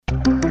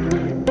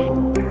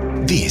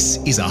This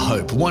is a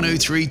Hope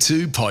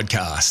 1032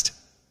 podcast.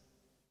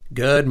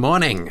 Good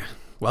morning.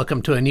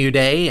 Welcome to a new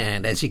day,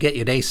 and as you get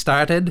your day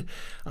started,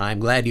 I'm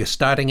glad you're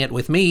starting it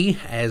with me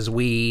as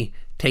we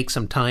take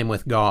some time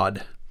with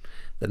God.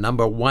 The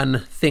number one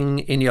thing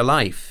in your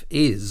life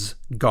is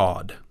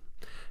God.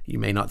 You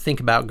may not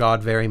think about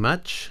God very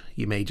much.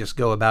 You may just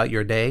go about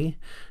your day,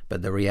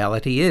 but the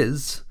reality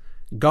is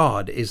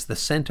God is the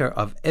center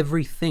of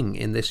everything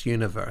in this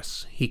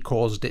universe. He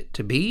caused it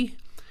to be.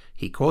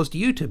 He caused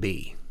you to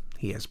be.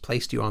 He has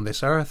placed you on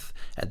this earth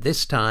at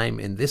this time,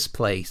 in this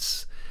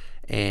place,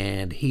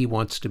 and He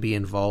wants to be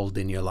involved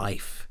in your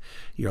life.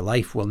 Your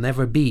life will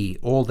never be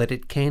all that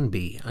it can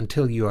be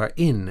until you are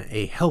in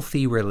a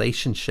healthy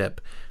relationship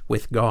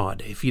with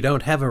God. If you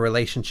don't have a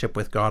relationship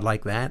with God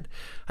like that,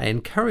 I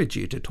encourage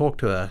you to talk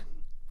to a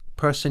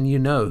person you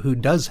know who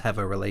does have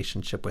a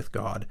relationship with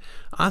God.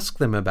 Ask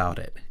them about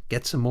it.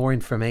 Get some more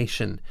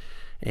information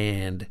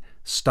and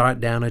start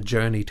down a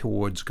journey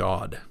towards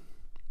God.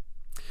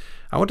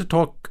 I want to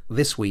talk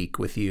this week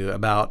with you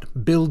about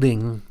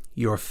building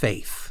your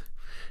faith.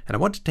 And I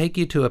want to take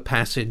you to a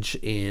passage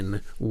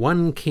in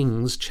 1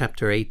 Kings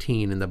chapter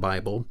 18 in the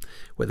Bible,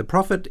 where the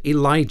prophet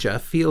Elijah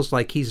feels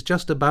like he's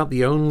just about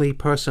the only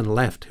person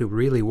left who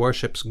really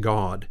worships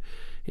God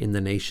in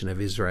the nation of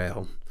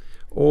Israel.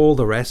 All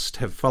the rest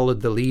have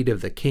followed the lead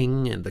of the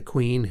king and the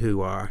queen,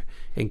 who are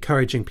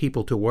encouraging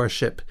people to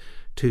worship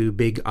to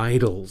big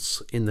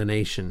idols in the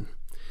nation.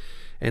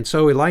 And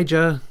so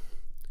Elijah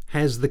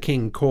has the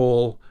king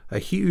call a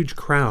huge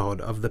crowd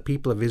of the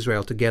people of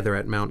Israel together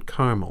at Mount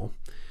Carmel.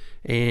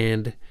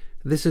 And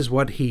this is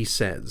what he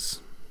says.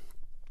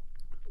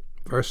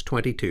 Verse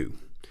 22.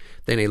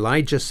 Then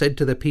Elijah said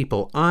to the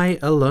people, I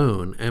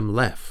alone am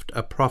left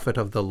a prophet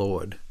of the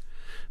Lord.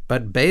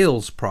 But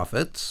Baal's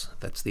prophets,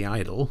 that's the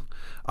idol,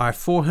 are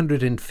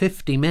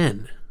 450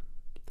 men.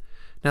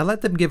 Now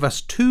let them give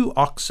us 2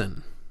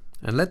 oxen,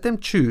 and let them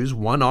choose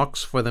 1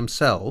 ox for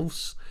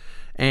themselves,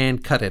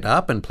 and cut it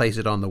up and place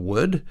it on the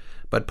wood,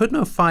 but put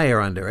no fire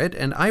under it,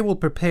 and I will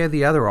prepare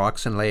the other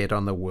ox and lay it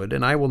on the wood,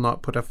 and I will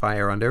not put a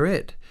fire under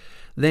it.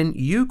 Then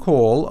you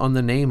call on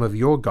the name of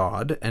your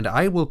God, and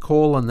I will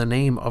call on the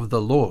name of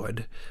the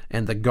Lord,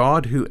 and the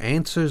God who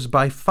answers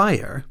by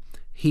fire,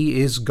 He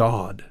is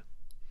God.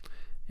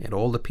 And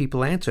all the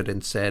people answered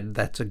and said,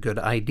 that's a good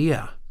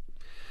idea.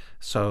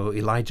 So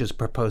Elijah's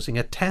proposing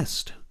a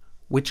test.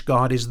 Which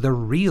God is the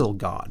real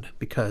God?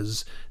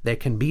 Because there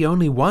can be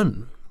only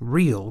one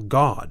real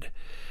God.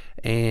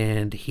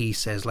 And he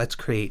says, let's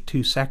create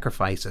 2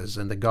 sacrifices,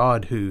 and the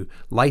God who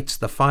lights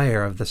the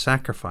fire of the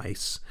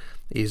sacrifice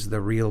is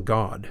the real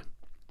God.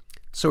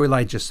 So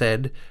Elijah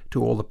said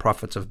to all the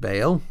prophets of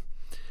Baal,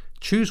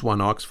 choose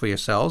 1 ox for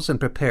yourselves, and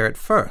prepare it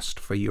first,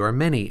 for you are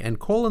many, and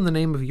call on the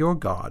name of your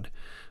God,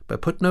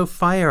 but put no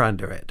fire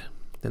under it.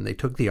 Then they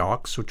took the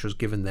ox which was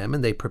given them,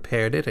 and they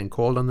prepared it, and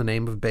called on the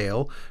name of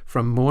Baal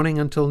from morning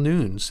until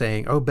noon,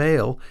 saying, O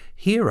Baal,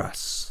 hear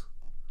us.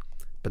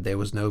 But there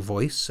was no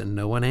voice, and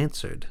no one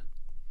answered.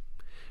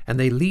 And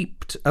they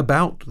leaped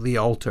about the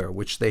altar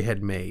which they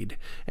had made.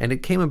 And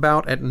it came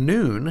about at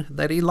noon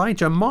that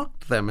Elijah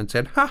mocked them, and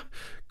said,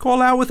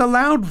 call out with a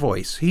loud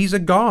voice, he's a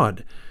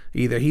god.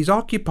 Either he's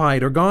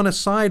occupied, or gone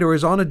aside, or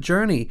is on a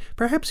journey.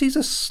 Perhaps he's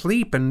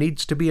asleep and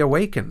needs to be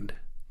awakened.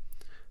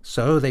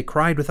 So they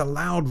cried with a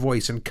loud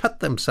voice, and cut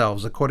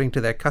themselves according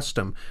to their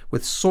custom,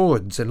 with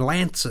swords and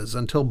lances,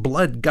 until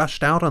blood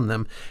gushed out on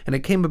them. And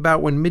it came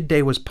about when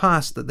midday was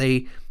past that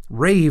they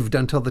raved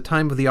until the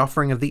time of the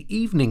offering of the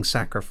evening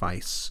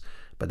sacrifice.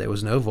 But there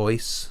was no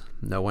voice,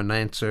 no one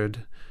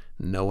answered,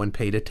 no one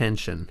paid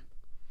attention.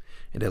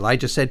 And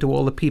Elijah said to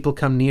all the people,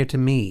 come near to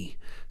me.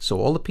 So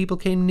all the people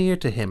came near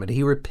to him, and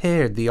he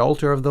repaired the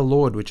altar of the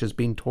Lord which has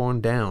been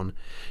torn down.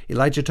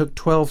 Elijah took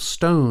 12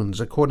 stones,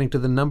 according to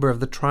the number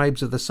of the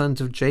tribes of the sons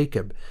of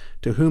Jacob,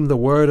 to whom the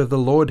word of the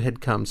Lord had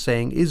come,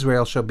 saying,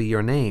 Israel shall be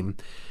your name.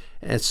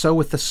 And so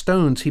with the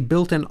stones he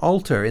built an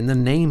altar in the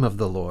name of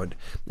the Lord,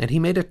 and he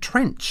made a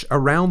trench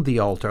around the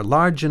altar,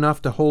 large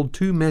enough to hold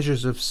 2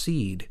 measures of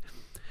seed.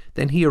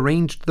 Then he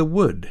arranged the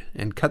wood,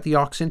 and cut the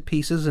ox in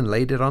pieces, and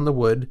laid it on the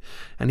wood.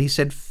 And he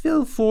said,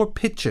 fill 4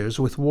 pitchers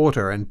with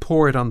water, and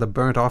pour it on the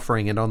burnt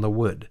offering and on the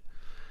wood.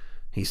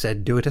 He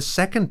said, do it a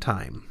second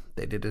time.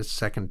 They did it a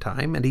second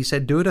time. And he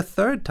said, do it a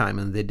third time.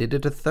 And they did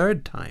it a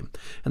third time.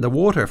 And the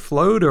water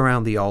flowed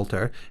around the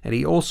altar, and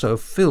he also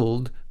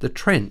filled the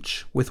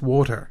trench with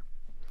water.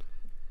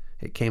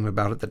 It came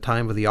about at the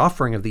time of the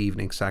offering of the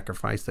evening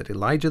sacrifice that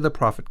Elijah the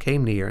prophet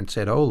came near and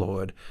said, O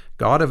Lord,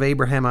 God of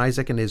Abraham,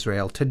 Isaac, and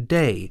Israel,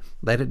 today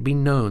let it be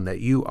known that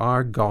you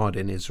are God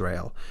in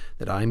Israel,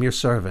 that I am your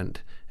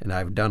servant, and I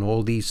have done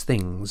all these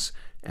things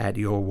at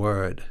your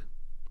word.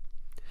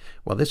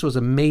 Well, this was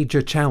a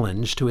major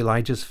challenge to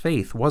Elijah's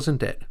faith,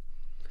 wasn't it?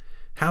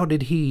 How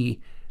did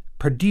he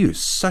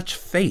produce such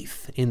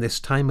faith in this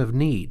time of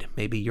need?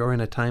 Maybe you're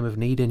in a time of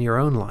need in your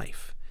own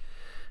life.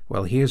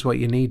 Well, here's what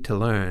you need to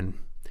learn.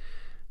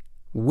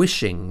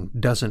 Wishing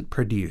doesn't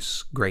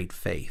produce great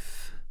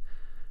faith.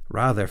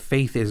 Rather,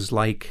 faith is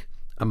like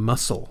a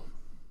muscle.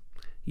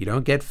 You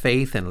don't get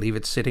faith and leave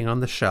it sitting on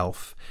the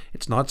shelf.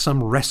 It's not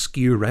some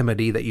rescue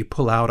remedy that you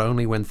pull out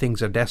only when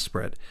things are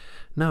desperate.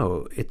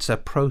 No, it's a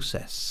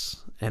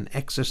process, an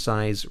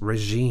exercise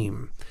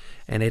regime,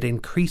 and it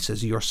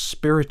increases your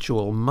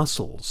spiritual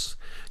muscles.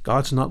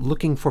 God's not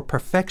looking for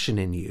perfection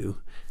in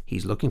you.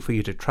 He's looking for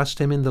you to trust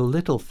Him in the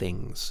little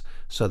things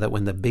so that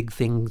when the big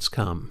things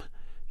come,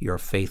 your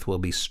faith will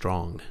be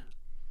strong.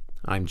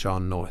 I'm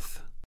John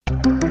North.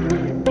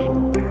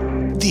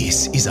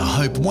 This is a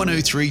Hope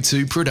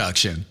 1032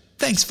 production.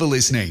 Thanks for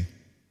listening.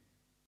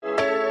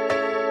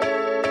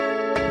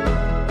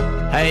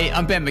 Hey,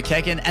 I'm Ben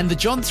McKechnie, and the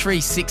John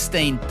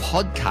 3:16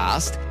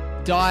 podcast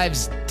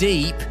dives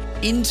deep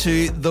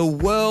into the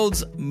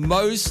world's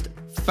most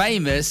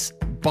famous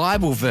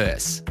Bible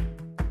verse.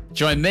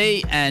 Join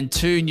me and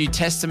two New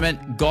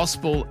Testament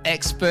gospel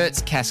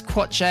experts, Cass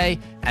Quache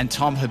and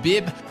Tom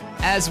Habib,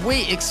 as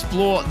we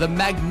explore the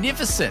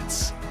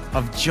magnificence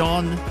of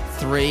John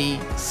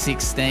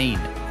 3:16.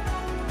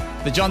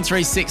 The John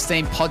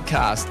 3:16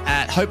 podcast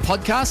at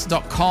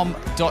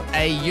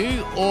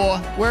hopepodcast.com.au or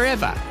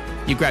wherever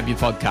you grab your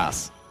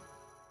podcasts.